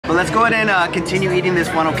But let's go ahead and continue eating this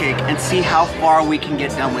funnel cake and see how far we can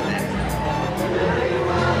get done with it.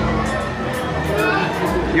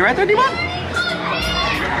 You right there, D-Bon?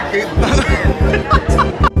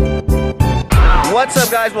 What's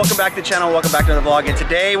up, guys? Welcome back to the channel. Welcome back to the vlog. And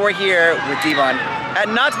today we're here with D-Bon at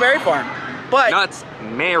Knott's Berry Farm. But Knott's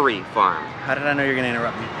Merry Farm. How did I know you're gonna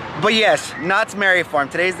interrupt me? But yes, Knott's Merry Farm.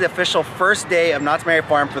 Today's the official first day of Knott's Merry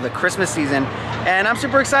Farm for the Christmas season, and I'm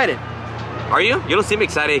super excited. Are you? You don't seem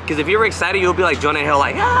excited, because if you were excited, you'll be like Jonah Hill,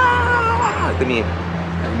 like, ah, to me.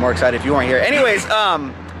 I'd be more excited if you weren't here. Anyways,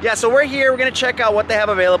 yeah, so we're here, we're gonna check out what they have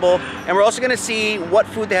available, and we're also gonna see what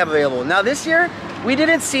food they have available. Now this year, we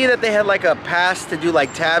didn't see that they had like a pass to do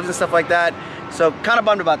like tabs and stuff like that, so kind of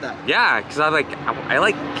bummed about that. Yeah, because I like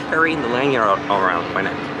carrying the lanyard around my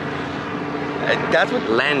neck. That's what?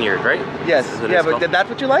 Lanyard, right? Yes, yeah, but that's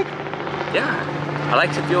what you like? Yeah. I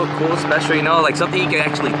like to feel cool, special, you know, like something you can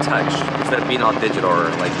actually touch instead of being all digital or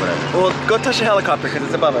like whatever. Well, go touch the helicopter because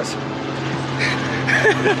it's above us.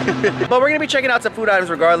 But we're gonna be checking out some food items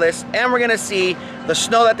regardless, and we're gonna see the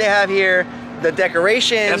snow that they have here, the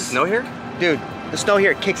decorations. You have snow here? Dude, the snow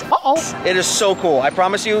here kicks. It is so cool. I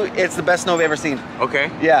promise you, it's the best snow I've ever seen. Okay.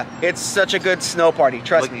 Yeah, it's such a good snow party,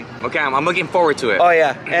 trust me. Okay, I'm looking forward to it. Oh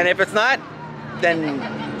yeah, and if it's not, then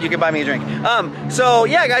you can buy me a drink. So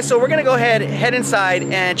yeah, guys, so we're gonna go ahead, head inside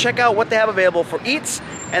and check out what they have available for eats,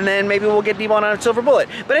 and then maybe we'll get D-Bon on a silver bullet.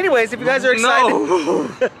 But anyways, if you guys are excited. No.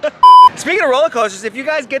 Speaking of roller coasters, if you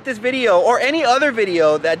guys get this video or any other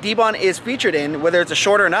video that D-Bon is featured in, whether it's a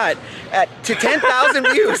short or not, to 10,000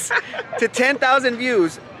 views, to 10,000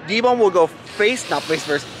 views, D-Bon will go not face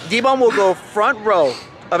first, D-Bon will go front row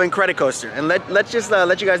of Incredicoaster. And let's just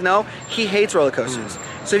let you guys know, he hates roller coasters.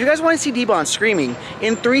 So if you guys want to see D-Bon screaming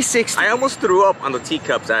in 360. I almost threw up on the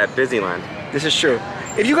teacups at Disneyland. This is true.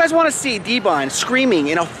 If you guys want to see D-Bon screaming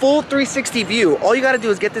in a full 360 view, all you got to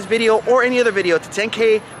do is get this video or any other video to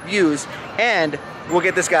 10K views, and we'll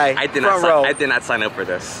get this guy front row. I did not sign up for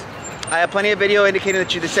this. I have plenty of video indicating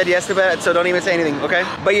that you said yes to that, so don't even say anything, okay?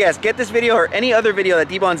 But yes, get this video or any other video that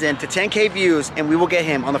D-Bon's in to 10K views, and we will get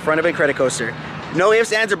him on the front of Incredicoaster. No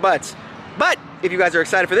ifs, ands, or buts. But if you guys are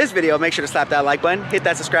excited for this video, make sure to slap that like button, hit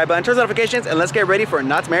that subscribe button, turn on notifications, and let's get ready for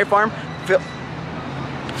Knott's Merry Farm.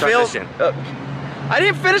 I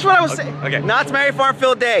didn't finish what I was saying. Okay. Knott's Merry Farm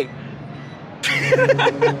field day.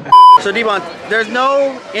 So D-Bon, there's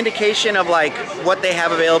no indication of like what they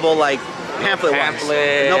have available, like pamphlet-wise.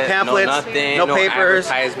 No pamphlets, no nothing, no papers,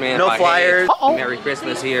 no flyers. Hey, Merry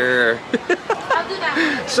Christmas here.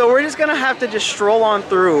 So we're just gonna have to just stroll on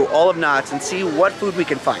through all of Knott's and see what food we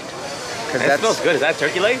can find. That smells good. Is that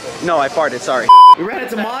turkey leg? No, I farted, sorry. We ran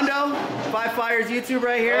into Mondo, Five Fires YouTube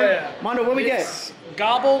right here. Oh, yeah. Mondo, what we get?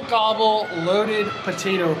 Gobble gobble loaded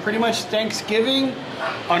potato. Pretty much Thanksgiving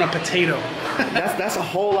on a potato. That's a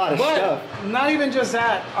whole lot of stuff. Not even just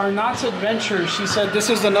that. Our Knott's Adventure, she said this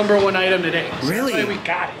is the #1 item today. So really? That's why we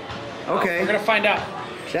got it. Okay. We're gonna find out.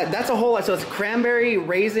 That's a whole lot. So it's cranberry,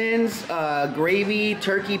 raisins, gravy,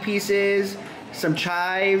 turkey pieces, some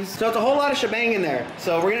chives. So it's a whole lot of shebang in there.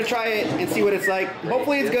 So we're gonna try it and see what it's like.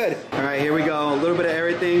 Hopefully it's good. All right, here we go. A little bit of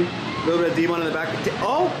everything. A little bit of D-Bon in the back.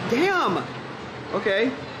 Oh, damn.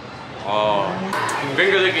 Okay. Oh,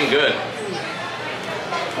 finger looking good.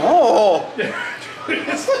 Oh.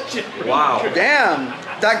 Wow. Damn.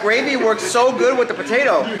 That gravy works so good with the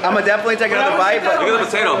potato. I'm gonna definitely take another bite. But look at the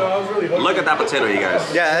potato. Look at that potato, you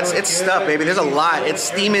guys. Yeah, it's stuffed, baby. There's a lot. It's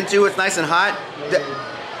steaming too. It's nice and hot.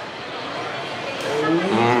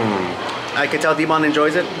 I can tell D-Bon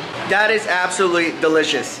enjoys it. That is absolutely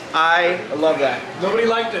delicious. I love that. Nobody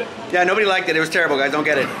liked it. Yeah, nobody liked it. It was terrible, guys. Don't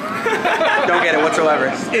get it. Don't get it whatsoever.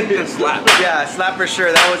 Slap. Yeah, slap for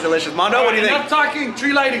sure. That was delicious. Mondo, what do you think? Enough talking,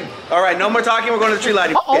 tree lighting. All right, no more talking. We're going to the tree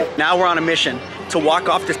lighting. Now we're on a mission to walk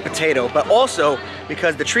off this potato, but also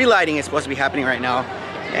because the tree lighting is supposed to be happening right now,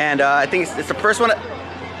 and I think it's the first one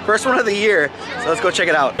of the year. So let's go check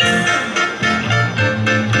it out.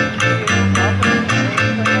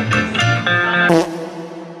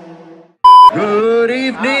 Good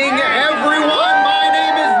evening, everyone. My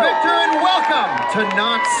name is Victor, and welcome to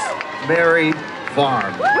Knott's Berry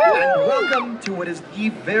Farm. And welcome to what is the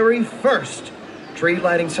very first tree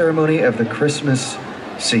lighting ceremony of the Christmas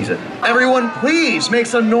season. Everyone, please make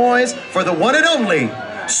some noise for the one and only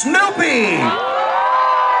Snoopy.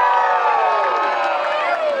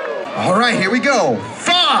 All right, here we go.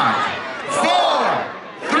 5, 4,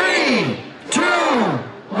 3, 2,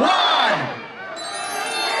 1.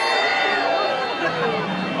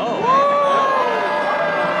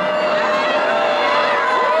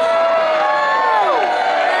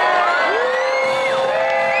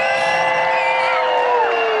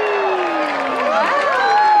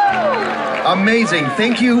 Amazing.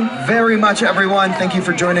 Thank you very much, everyone. Thank you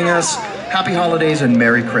for joining us. Happy holidays and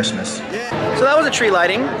Merry Christmas. So that was a tree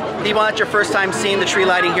lighting. D-Bon, that's your first time seeing the tree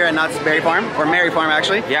lighting here at Knott's Berry Farm, or Mary Farm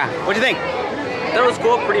actually. Yeah. What'd you think? That was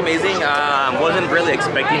cool, pretty amazing. Wasn't really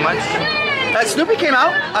expecting much. Snoopy came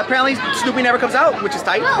out. Apparently Snoopy never comes out, which is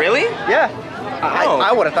tight. Really? Yeah.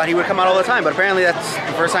 I would have thought he would come out all the time, but apparently that's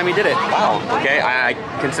the first time he did it. Wow. Okay, I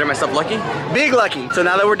consider myself lucky. Big lucky. So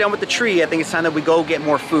now that we're done with the tree, I think it's time that we go get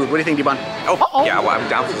more food. What do you think, D-Bon? Oh, yeah, well, I'm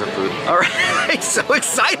down for some food. All right, so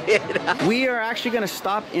excited. We are actually gonna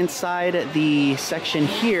stop inside the section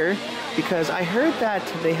here because I heard that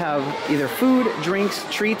they have either food, drinks,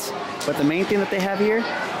 treats, but the main thing that they have here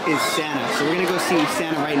is Santa. So we're gonna go see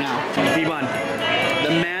Santa right now. D-Bon,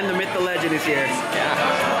 the man, the myth, the legend is here.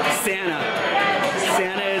 Yeah. Santa.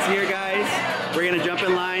 Santa is here, guys. We're gonna jump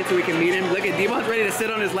in line so we can meet him. Look at D-Bon's ready to sit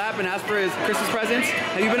on his lap and ask for his Christmas presents.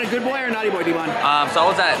 Have you been a good boy or a naughty boy, D-Bon? So I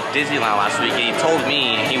was at Disneyland last week and he told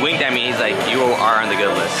me, he winked at me, he's like, you are on the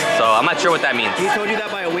good list. So I'm not sure what that means. He told you that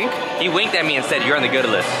by a wink? He winked at me and said, you're on the good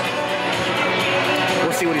list.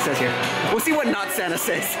 We'll see what he says here. We'll see what not Santa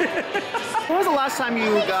says. When was the last time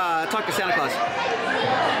you talked to Santa Claus?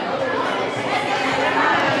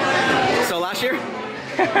 So last year?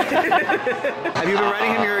 Have you been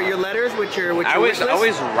writing him your letters with your wish list? I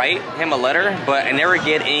always write him a letter, but I never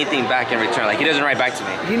get anything back in return. Like, he doesn't write back to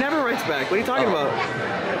me. He never writes back. What are you talking about?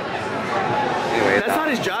 Anyway, that's not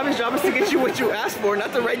his job. His job is to get you what you asked for,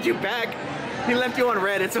 not to write you back. He left you on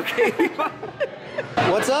red. It's okay.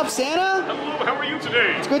 What's up, Santa? Hello, how are you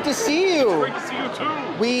today? It's good to see you. Great to see you too.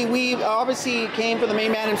 We obviously came for the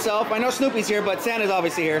main man himself. I know Snoopy's here, but Santa's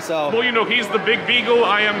obviously here, so. Well, you know, he's the big beagle.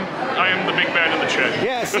 I am the big man in the shed.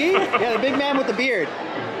 Yeah, see? Yeah, the big man with the beard.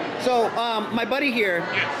 So, my buddy here,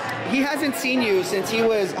 yes. He hasn't seen you since he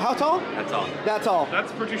was, how tall? That's all. That's all.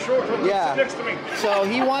 That's pretty short. Yeah. Sit next to me. So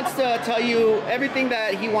he wants to tell you everything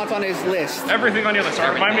that he wants on his list. Everything on your list.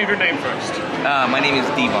 Remind me of your name first. My name is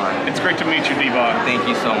D-Bon. It's great to meet you, D-Bon. Thank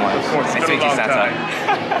you so much. Of course, it's been a long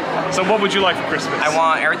time. So what would you like for Christmas? I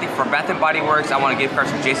want everything from Bath & Body Works. I want a gift card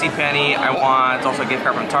from JCPenney. I want also a gift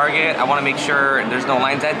card from Target. I want to make sure there's no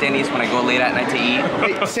lines at Denny's when I go late at night to eat.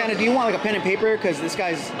 Hey, Santa, do you want like a pen and paper? Because this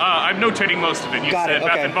guy's... I'm notating most of it. You said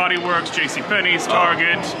Bath & Body Works, JCPenney's,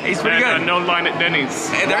 Target, he's pretty good. No line at Denny's.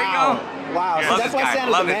 Hey, there you go. Wow, Yeah. so that's why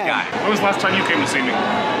Santa's the man. When was the last time you came to see me?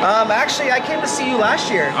 Actually, I came to see you last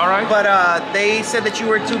year. All right. But they said that you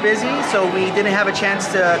were too busy, so we didn't have a chance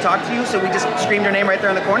to talk to you, so we just screamed your name right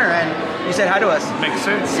there in the corner, and you said hi to us. Makes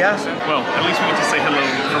sense. Yeah. Makes sense. Well, at least we get to say hello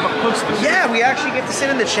from up close this year. Yeah, we actually get to sit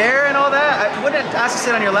in the chair and all that. I wouldn't ask to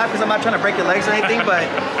sit on your lap because I'm not trying to break your legs or anything, but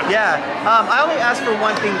yeah. I only asked for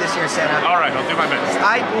one thing this year, Santa. All right, I'll do my best.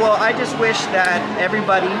 I just wish that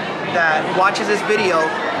everybody that watches this video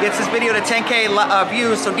gets this video to 10K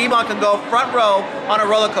views so D-Bon can go front row on a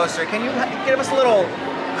roller coaster. Can you give us a little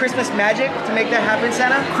Christmas magic to make that happen,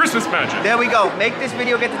 Santa? Christmas magic. There we go. Make this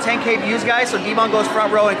video get to 10K views, guys, so D-Bon goes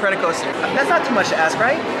front row in credit coaster. That's not too much to ask,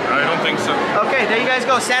 right? I don't think so. Okay, there you guys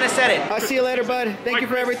go. Santa said it. I'll see you later, bud. Thank you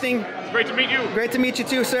for everything. It's great to meet you. Great to meet you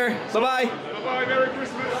too, sir. Bye-bye. Bye-bye.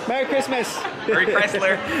 Merry Christmas. Merry Christmas.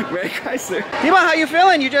 Merry Chrysler. Merry Chrysler. D-Bon, how you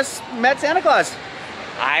feeling? You just met Santa Claus.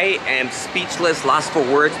 I am speechless, lost for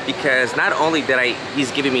words, because not only did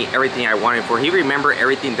he's giving me everything I wanted for, he remembered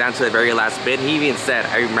everything down to the very last bit. He even said,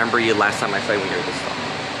 I remember you last time I saw you when you were this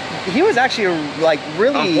tall. He was actually like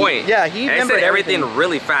really on point. Yeah, he remembered everything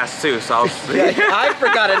really fast too. So I was yeah, I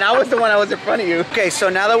forgot it. And I was the one that was in front of you. Okay, so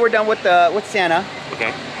now that we're done with Santa,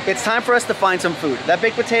 okay, it's time for us to find some food. That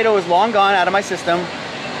baked potato is long gone out of my system,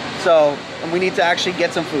 so we need to actually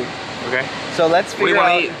get some food. Okay. So let's figure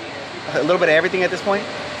out a little bit of everything at this point.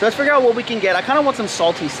 So let's figure out what we can get. I kind of want some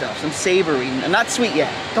salty stuff, some savory, and not sweet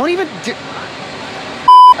yet. Don't even do.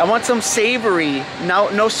 I want some savory,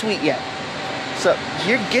 no sweet yet. So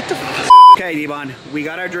here, get the. Okay, D-Bon, we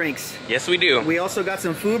got our drinks. Yes, we do. We also got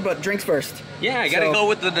some food, but drinks first. Yeah, I gotta go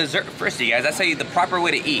with the dessert first, you guys. That's the proper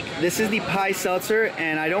way to eat. This is the pie seltzer,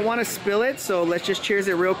 and I don't want to spill it, so let's just cheers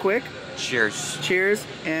it real quick. Cheers. Cheers,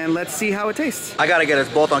 and let's see how it tastes. I gotta get us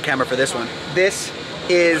both on camera for this one. This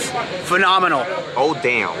is phenomenal. Oh,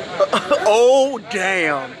 damn. Oh,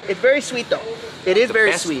 damn. It's very sweet, though. It is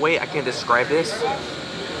very sweet. The best way I can describe this,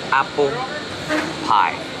 apple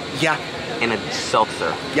pie. Yeah. And a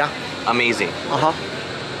seltzer. Yeah. Amazing.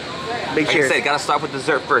 Uh-huh. Big cheers. Like I said, gotta start with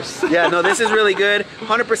dessert first. Yeah, no, this is really good.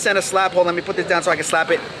 100% a slap. Hold on, let me put this down so I can slap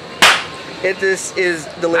it. This is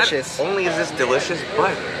delicious. Not only is this delicious,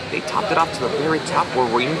 but they topped it off to the very top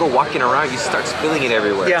where you can go walking around, you start spilling it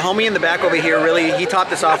everywhere. Yeah, homie in the back over here, really, he topped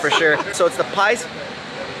this off for sure. So it's the pies.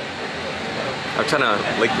 I'm trying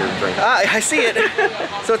to lick your drink. I see it.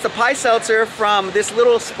 So it's a pie seltzer from this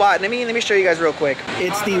little spot. Let me show you guys real quick.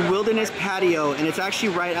 It's the Wilderness Patio, and it's actually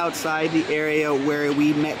right outside the area where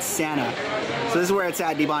we met Santa. So this is where it's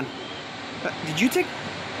at, D-Bon. Did you take?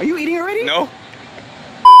 Are you eating already? No.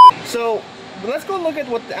 So let's go look at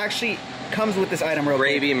what actually comes with this item real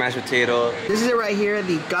quick. Gravy, mashed potato. This is it right here,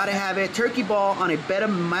 the gotta have it turkey ball on a bed of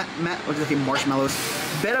marshmallows,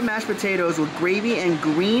 bed of mashed potatoes with gravy and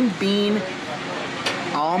green bean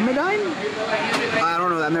almondine? I don't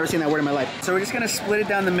know, I've never seen that word in my life. So we're just gonna split it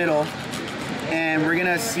down the middle and we're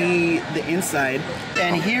gonna see the inside.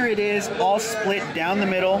 And here it is, all split down the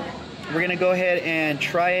middle. We're gonna go ahead and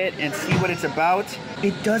try it and see what it's about.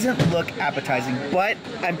 It doesn't look appetizing, but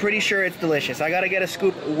I'm pretty sure it's delicious. I gotta get a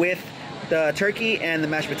scoop with the turkey and the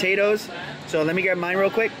mashed potatoes. So let me grab mine real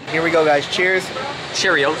quick. Here we go, guys. Cheers.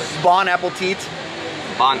 Cheerios. Bon appetit.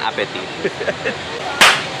 Bon appetit.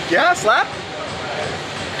 Yeah, slap.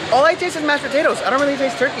 All I taste is mashed potatoes. I don't really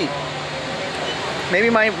taste turkey. Maybe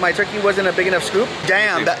my turkey wasn't a big enough scoop.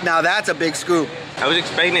 Damn, now that's a big scoop. I was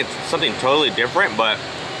expecting it something totally different, but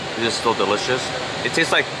it is still delicious. It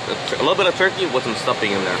tastes like a little bit of turkey with some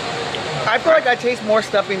stuffing in there. I feel like I taste more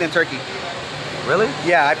stuffing than turkey. Really?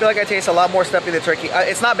 Yeah, I feel like I taste a lot more stuffing than turkey.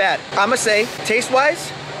 It's not bad. I'm gonna say,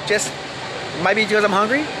 taste-wise, just might be because I'm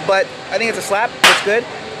hungry, but I think it's a slap. It's good.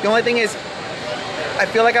 The only thing is, I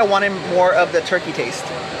feel like I wanted more of the turkey taste.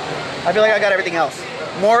 I feel like I got everything else.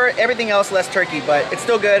 More everything else, less turkey, but it's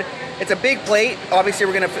still good. It's a big plate. Obviously,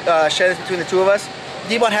 we're gonna share this between the two of us.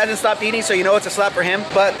 D-Bon hasn't stopped eating, so you know it's a slap for him.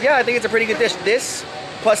 But yeah, I think it's a pretty good dish. This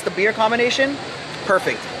plus the beer combination,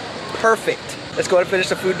 perfect. Perfect. Let's go ahead and finish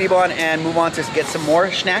the food, D-Bon, and move on to get some more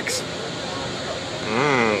snacks.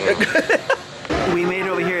 We made it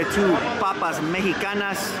over here to Papas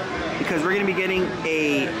Mexicanas because we're gonna be getting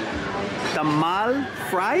a tamal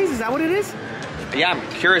fries. Is that what it is? Yeah, I'm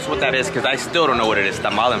curious what that is because I still don't know what it is.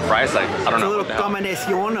 Tamal and fries, like I don't know. It's a little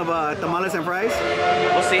combination of tamales and fries.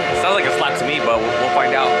 We'll see. It sounds like a slap to me, but we'll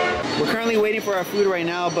find out. We're currently waiting for our food right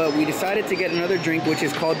now, but we decided to get another drink, which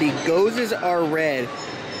is called the Gozes Are Red.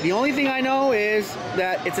 The only thing I know is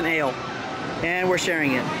that it's an ale, and we're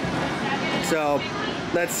sharing it. So,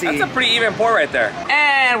 let's see. That's a pretty even pour right there.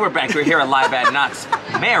 And we're back. We're here at Live at Knott's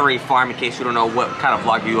Merry Farm, in case you don't know what kind of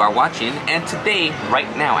vlog you are watching. And today, right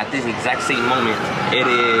now, at this exact same moment, it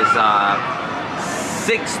is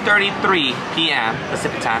 6:33 p.m.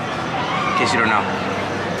 Pacific time, in case you don't know.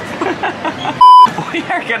 We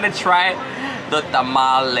are gonna try the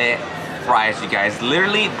tamale fries, you guys.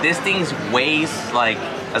 Literally, this thing weighs like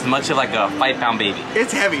as much as like a 5-pound baby.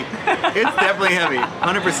 It's heavy. It's definitely heavy.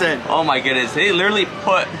 100%. Oh my goodness. They literally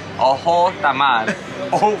put a whole tamal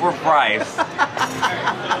over fries.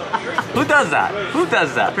 Who does that? Who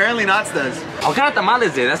does that? Apparently Knott's does. What kind of tamal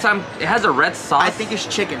is it? That's it has a red sauce. I think it's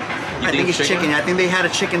chicken. I think it's chicken? chicken. I think they had a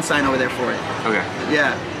chicken sign over there for it. Okay.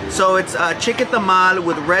 Yeah. So it's chicken tamal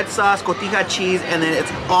with red sauce, cotija cheese, and then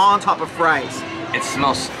it's on top of fries. It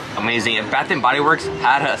smells amazing. If Bath and Body Works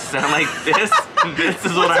had a scent like this, this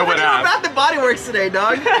is what I would have. Bath and Body Works today,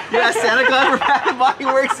 dog. You got Santa Claus for Bath and Body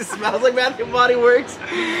Works. It smells like Bath and Body Works.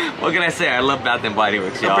 What can I say? I love Bath and Body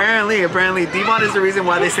Works, y'all. Apparently, D-Bon is the reason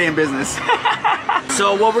why they stay in business.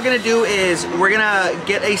 So what we're gonna do is we're gonna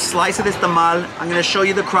get a slice of this tamal. I'm gonna show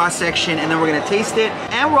you the cross section, and then we're gonna taste it,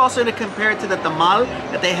 and we're also gonna compare it to the tamal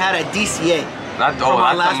that they had at DCA. That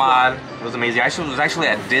tamal was amazing. I was actually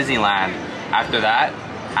at Disneyland. After that,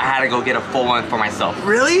 I had to go get a full one for myself.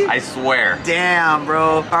 Really? I swear. Damn,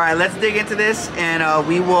 bro. All right, let's dig into this, and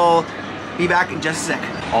we will be back in just a sec.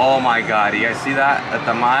 Oh my God, you guys see that? A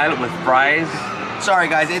tamal with fries. Sorry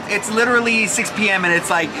guys, it's literally 6 p.m. and it's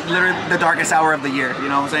like literally the darkest hour of the year, you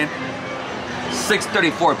know what I'm saying?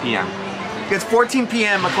 6:34 p.m. It's 14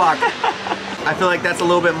 p.m. o'clock. I feel like that's a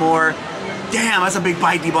little bit more. Damn, that's a big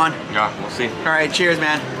bite, D-Bon. Yeah, we'll see. All right, cheers,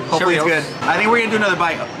 man. Hopefully Cheerios. it's good. I think we're gonna do another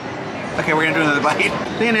bite. Okay, we're gonna do another bite.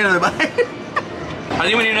 I think I need another bite. I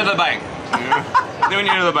think we need another bite. I think we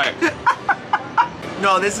need another bite.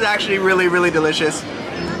 No, this is actually really, really delicious.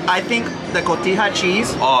 I think the cotija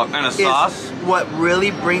cheese and a sauce is what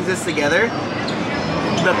really brings this together.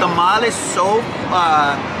 The tamal is so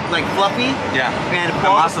like fluffy. Yeah. And the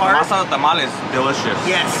masa tamal is delicious.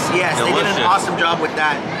 Yes, yes. Delicious. They did an awesome job with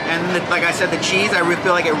that. And like I said, the cheese, I really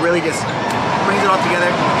feel like it really just brings it all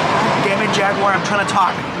together. Damn it, Jaguar, I'm trying to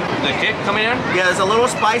talk. The kick coming in? Yeah, there's a little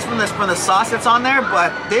spice from the sauce that's on there,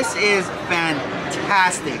 but this is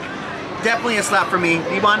fantastic. Definitely a slap for me.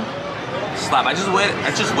 D-Bon? Slap. I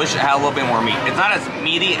just wish it had a little bit more meat. It's not as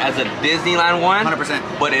meaty as a Disneyland one.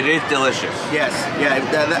 100%. But it is delicious. Yes, yeah.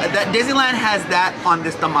 That Disneyland has that on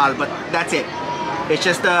this tamal, but that's it. It's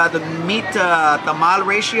just the meat to tamal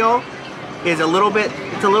ratio is a little bit,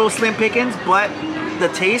 it's a little slim pickings, but the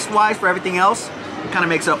taste wise for everything else, it kind of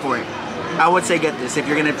makes up for it. I would say get this if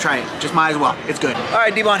you're gonna try it. Just might as well. It's good. All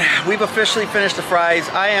right, D-Bon, we've officially finished the fries.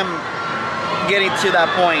 I am getting to that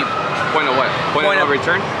point. Point of what? Point of no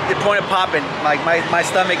return? The point of popping. Like my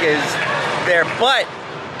stomach is there, but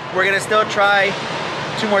we're gonna still try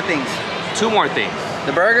 2 more things. 2 more things.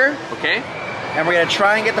 The burger. Okay. And we're gonna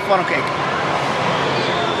try and get the funnel cake.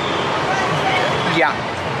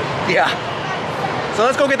 Yeah. So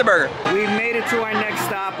let's go get the burger. We've made it to our next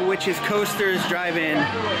stop, which is Coasters Drive-In.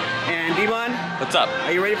 And D-Bon, what's up?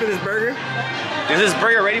 Are you ready for this burger? Is this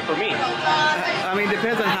burger ready for me? I mean,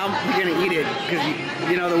 depends on how you're gonna eat it, because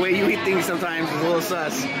you know the way you eat things sometimes is a little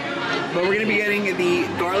sus. But we're gonna be getting the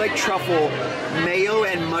garlic truffle mayo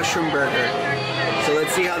and mushroom burger. So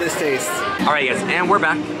let's see how this tastes. All right, guys, and we're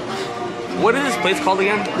back. What is this place called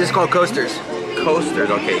again? This is called Coasters. Coasters,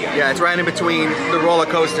 okay, guys. Yeah, it's right in between the roller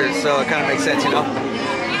coasters, so it kind of makes sense, you know?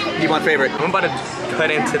 D-Bon favorite. I'm about to cut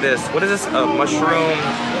into this. What is this? A mushroom?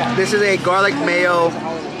 This is a garlic mayo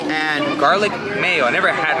and... Garlic mayo. I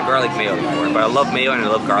never had garlic mayo before, but I love mayo and I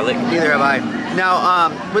love garlic. Neither have I.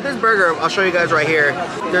 Now, with this burger, I'll show you guys right here.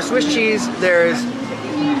 There's Swiss cheese, there's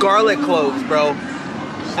garlic cloves, bro.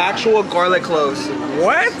 Actual garlic cloves.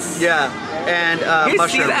 What? Yeah. And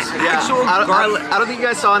mushrooms. See that actual garlic? I don't think you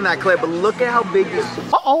guys saw in that clip, but look at how big these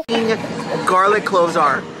garlic cloves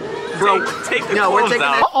are. Bro, take the no, we're taking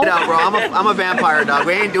out. that out, bro. I'm a vampire, dog.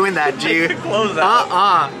 We ain't doing that, G. Take the clothes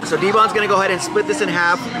out. So D-Bon's gonna go ahead and split this in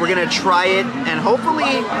half. We're gonna try it, and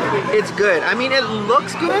hopefully it's good. I mean, it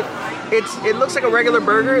looks good. It looks like a regular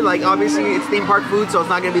burger. Like, obviously, it's theme park food, so it's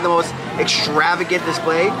not gonna be the most extravagant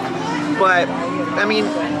display. But I mean,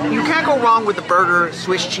 you can't go wrong with the burger,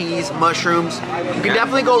 Swiss cheese, mushrooms. You can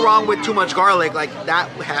definitely go wrong with too much garlic, like that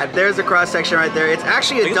had. There's a cross section right there. It's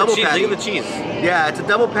actually a double patty. Look at the cheese. Yeah, it's a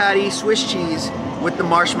double patty, Swiss cheese with the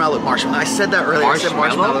marshmallow. I said that earlier. I said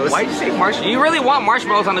marshmallows. Why'd you say marshmallows? You really want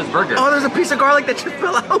marshmallows on this burger? Oh, there's a piece of garlic that just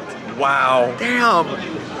fell out. Wow. Damn.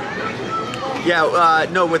 Yeah,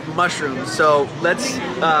 no, with mushrooms. So let's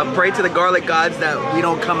pray to the garlic gods that we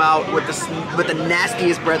don't come out with the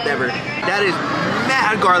nastiest breath ever. That is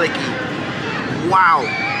mad garlicky. Wow.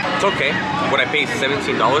 It's okay. Would I pay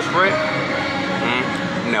 $17 for it?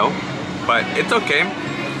 No, but it's okay.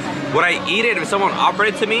 Would I eat it if someone offered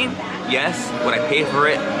it to me? Yes. Would I pay for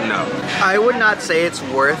it? No. I would not say it's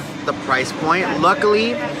worth the price point.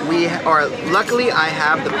 Luckily, I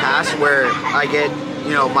have the pass where I get,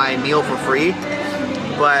 you know, my meal for free,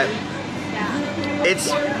 but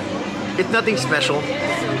it's nothing special.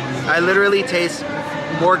 I literally taste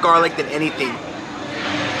more garlic than anything.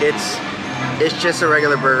 It's just a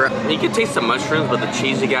regular burger. You can taste the mushrooms, but the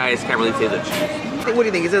cheese, you guys can't really taste the cheese. What do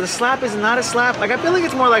you think? Is it a slap? Is it not a slap? Like, I feel like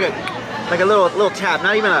it's more like a little tap,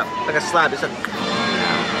 not even like a slap. It's like,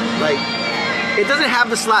 it doesn't have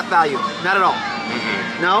the slap value, not at all.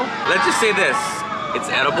 No? Let's just say this, it's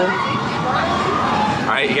edible.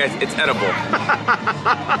 All right, you guys, it's edible.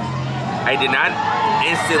 I did not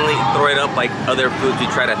instantly throw it up like other foods we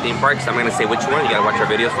tried at theme parks. I'm gonna say which one. You gotta watch our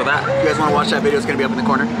videos for that. You guys wanna watch that video? It's gonna be up in the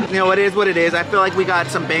corner. You know, it is what it is. I feel like we got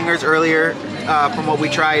some bangers earlier from what we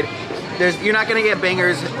tried. You're not gonna get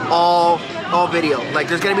bangers all video. Like,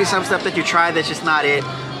 there's gonna be some stuff that you try that's just not it.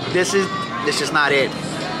 This is just not it.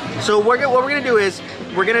 So what we're gonna do is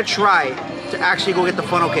we're gonna try to actually go get the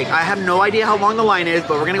funnel cake. I have no idea how long the line is,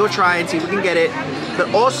 but we're gonna go try and see if we can get it.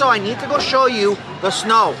 But also, I need to go show you the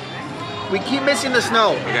snow. We keep missing the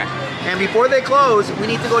snow. Okay. And before they close, we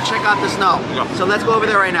need to go check out the snow. Go. So let's go over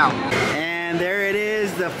there right now. And there it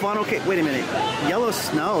is, the funnel cake. Wait a minute, yellow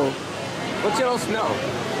snow? What's yellow snow?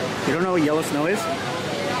 You don't know what yellow snow is?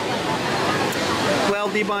 Well,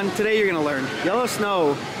 D-Bon, today you're gonna learn. Yellow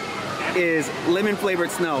snow is lemon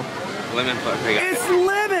flavored snow. Lemon flavored. It's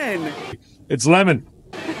lemon! It's lemon.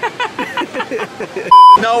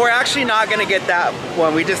 No, we're actually not gonna get that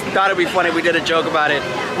one. We just thought it'd be funny if we did a joke about it.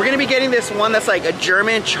 We're gonna be getting this one that's like a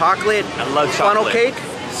German chocolate funnel cake.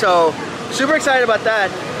 So, super excited about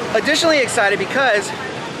that. Additionally excited because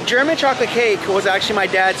German chocolate cake was actually my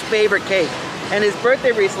dad's favorite cake. And his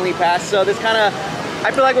birthday recently passed, so this kind of,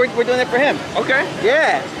 I feel like we're doing it for him. Okay.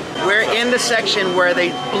 Yeah. We're in the section where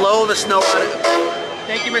they blow the snow out of,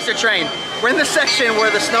 thank you, Mr. Train. We're in the section where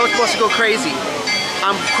the snow is supposed to go crazy.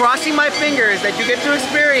 I'm crossing my fingers that you get to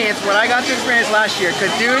experience what I got to experience last year, because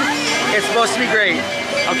dude, it's supposed to be great.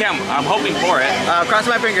 Okay, I'm hoping for it. Cross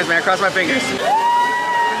my fingers, man, cross my fingers.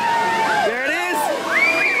 There it is!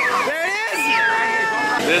 There it is!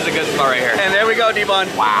 This is a good spot right here. And there we go, D-Bon.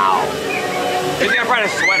 Wow. He's gonna find a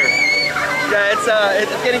sweater. Yeah,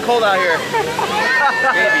 it's getting cold out here.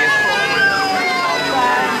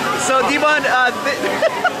 So D-Bon,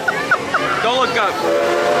 don't look up.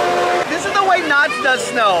 This is the way Knott's does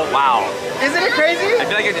snow. Wow. Isn't it crazy? I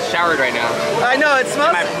feel like I just showered right now. I know, it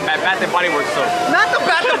smells. My Bath and Body Works soap. Not the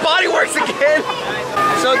Bath and Body Works again.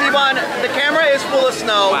 So D-Bon, the camera is full of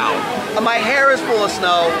snow. Wow. My hair is full of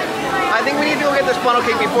snow. I think we need to go get this funnel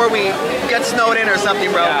cake before we get snowed in or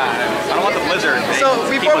something, bro. Yeah, I don't want the blizzard. So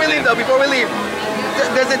before we leave,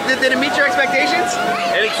 did it meet your expectations?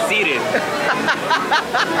 It exceeded.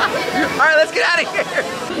 All right, let's get out of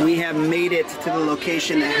here. We have made it to the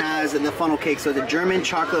location that has the funnel cake. So the German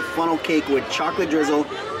chocolate funnel cake with chocolate drizzle,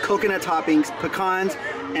 coconut toppings, pecans,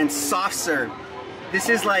 and soft serve. This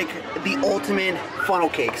is like the ultimate funnel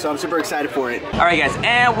cake, so I'm super excited for it. All right, guys,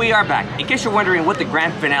 and we are back. In case you're wondering what the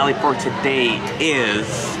grand finale for today is,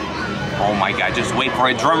 oh my God, just wait for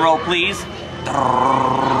a drum roll, please.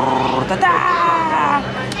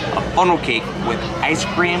 A funnel cake with ice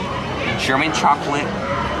cream, German chocolate,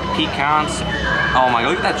 pecans. Oh my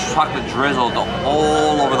God, look at that chocolate drizzle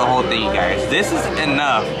all over the whole thing, you guys. This is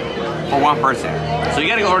enough for one person. So you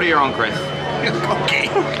gotta go order your own, Chris. Okay.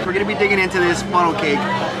 We're gonna be digging into this funnel cake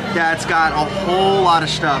that's got a whole lot of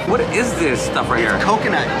stuff. What is this stuff right here?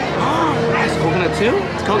 Coconut. It's coconut too?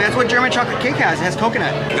 It's that's what German chocolate cake has. It has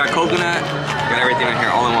coconut. You got coconut, got everything in here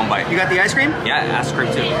all in one bite. You got the ice cream? Yeah, ice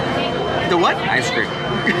cream too. The what? Ice cream.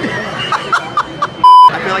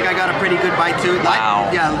 I feel like I got a pretty good bite too.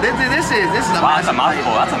 Wow. Yeah, this is a wow, that's a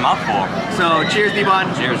mouthful. That's a mouthful. So cheers,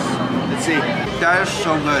 D-Bon. Cheers. Let's see. That is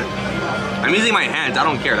so good. I'm using my hands. I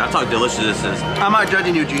don't care. That's how delicious this is. I'm not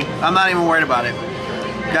judging you, G. I'm not even worried about it.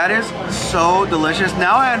 That is so delicious.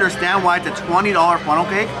 Now I understand why it's a $20 funnel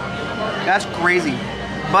cake. That's crazy.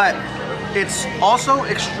 But it's also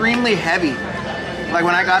extremely heavy. Like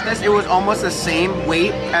when I got this, it was almost the same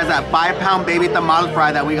weight as that 5-pound baby tamal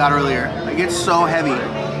fry that we got earlier. Like it's so heavy,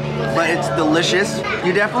 but it's delicious.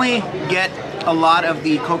 You definitely get a lot of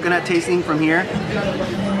the coconut tasting from here.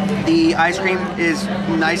 The ice cream is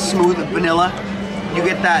nice, smooth vanilla. You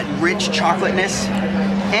get that rich chocolateness.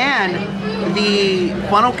 And the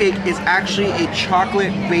funnel cake is actually a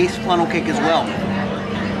chocolate-based funnel cake as well.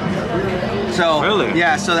 So, really?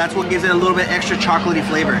 Yeah, so that's what gives it a little bit extra chocolatey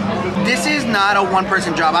flavor. This is not a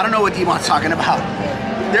one-person job. I don't know what D-Bon's talking about.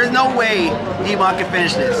 There's no way D-Bon can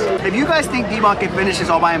finish this. If you guys think D-Bon can finish this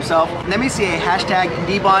all by himself, let me see a hashtag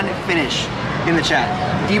D-Bon finish in the chat.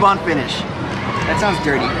 D-Bon finish. That sounds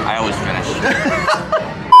dirty. I always finish.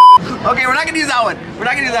 Okay, we're not gonna use that one. We're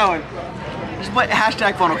not gonna use that one. Just put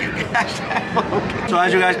hashtag funnel cake. Hashtag funnel cake. So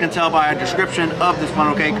as you guys can tell by a description of this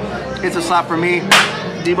funnel cake, it's a slap for me.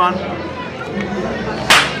 D-Bon.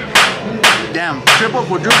 Damn, triple,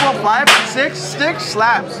 quadruple, 5, 6, 6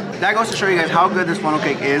 slaps. That goes to show you guys how good this funnel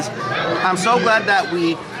cake is. I'm so glad that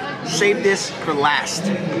we saved this for last.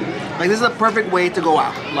 Like this is a perfect way to go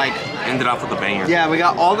out. Like ended off with a banger. Yeah, we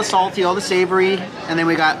got all the salty, all the savory, and then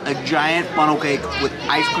we got a giant funnel cake with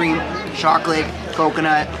ice cream, chocolate,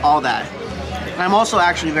 coconut, all that. And I'm also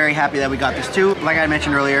actually very happy that we got this too. Like I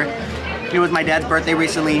mentioned earlier, it was my dad's birthday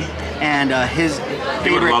recently, and his favorite.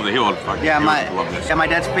 He would love it. He would fucking love this. Yeah, my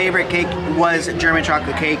dad's favorite cake was German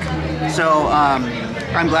chocolate cake. So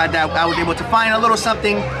I'm glad that I was able to find a little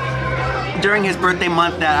something during his birthday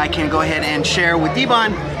month that I can go ahead and share with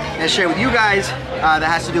D-Bon and share with you guys that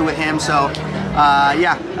has to do with him. So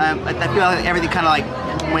yeah, I feel like everything kind of like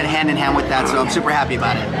went hand in hand with that, so I'm super happy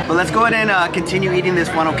about it. But let's go ahead and continue eating this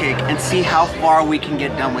funnel cake and see how far we can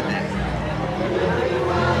get done with it.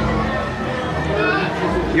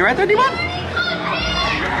 You right there, D-Bon?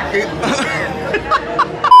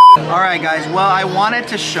 Alright guys, well I wanted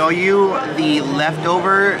to show you the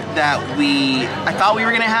leftover that I thought we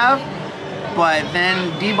were gonna have, but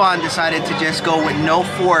then D-Bon decided to just go with no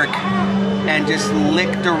fork and just lick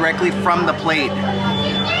directly from the plate.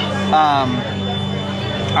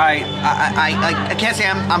 I can't say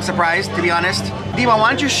I'm surprised, to be honest. D-Bon, why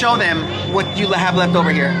don't you show them what you have left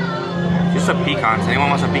over here? Just some pecans. Anyone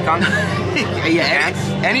want some pecans? Yeah,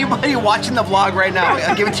 anybody watching the vlog right now,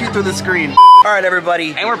 I'll give it to you through the screen. All right,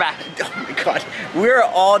 everybody. And we're back. Oh my God. We're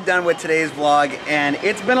all done with today's vlog, and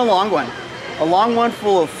it's been a long one. A long one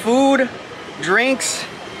full of food, drinks,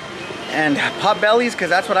 and pot bellies, because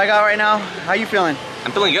that's what I got right now. How you feeling?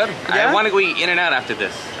 I'm feeling good. Yeah? I want to go eat In and Out after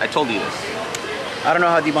this. I told you this. I don't know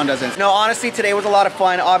how D-Bon does it. No, honestly, today was a lot of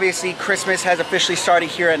fun. Obviously, Christmas has officially started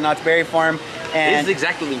here at Knott's Berry Farm. And this is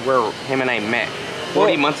exactly where him and I met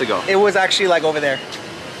 40 months ago. It was actually like over there.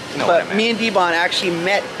 You know but me and D-Bon actually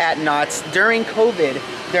met at Knott's during COVID,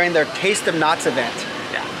 during their Taste of Knott's event.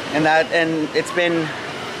 Yeah. And it's been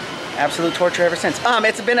absolute torture ever since.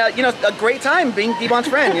 It's been a great time being D-Bon's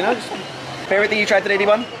friend. Favorite thing you tried today,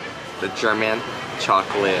 D-Bon? The German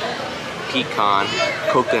chocolate, pecan,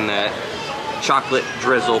 coconut, chocolate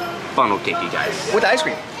drizzle funnel cake, you guys. With ice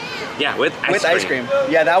cream. Yeah, with ice cream.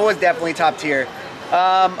 Yeah, that was definitely top tier.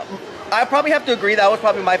 I probably have to agree that was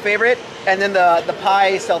probably my favorite. And then the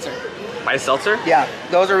pie seltzer. Pie seltzer? Yeah,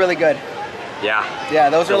 those are really good. Yeah.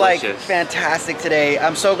 Those delicious. are like fantastic today.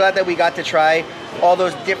 I'm so glad that we got to try all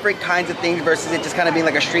those different kinds of things versus it just kind of being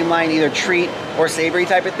like a streamlined either treat or savory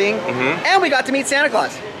type of thing. And we got to meet Santa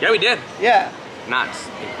Claus. Yeah, we did. Yeah. Knots,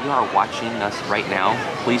 if you are watching us right now,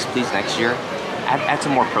 please next year, add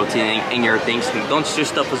some more protein in your things. Don't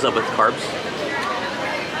just stuff us up with carbs.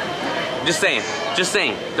 Just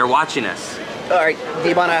saying, they're watching us. All right,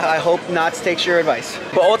 D-Bon, I hope Knots takes your advice.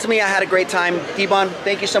 But ultimately, I had a great time. D-Bon,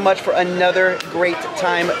 thank you so much for another great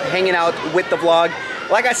time hanging out with the vlog.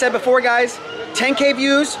 Like I said before, guys, 10K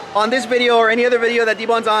views on this video or any other video that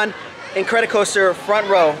D-Bon's on, Incredicoaster, front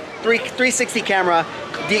row, 360 camera,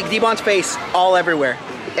 D-Bon's face all everywhere.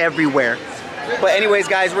 But anyways,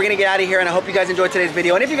 guys, we're gonna get out of here, and I hope you guys enjoyed today's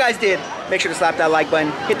video. And if you guys did, make sure to slap that like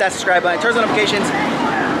button, hit that subscribe button, turn on notifications,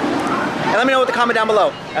 and let me know with the comment down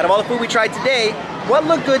below. Out of all the food we tried today, what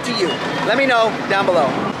looked good to you? Let me know down below.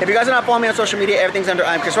 If you guys are not following me on social media, everything's under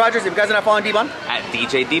I'm Chris Rogers. If you guys are not following D-Bon, at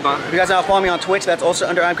DJ D-Bon. If you guys are not following me on Twitch, that's also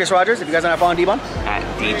under I'm Chris Rogers. If you guys are not following D-Bon, at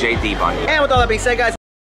DJ D-Bon. And with all that being said, guys,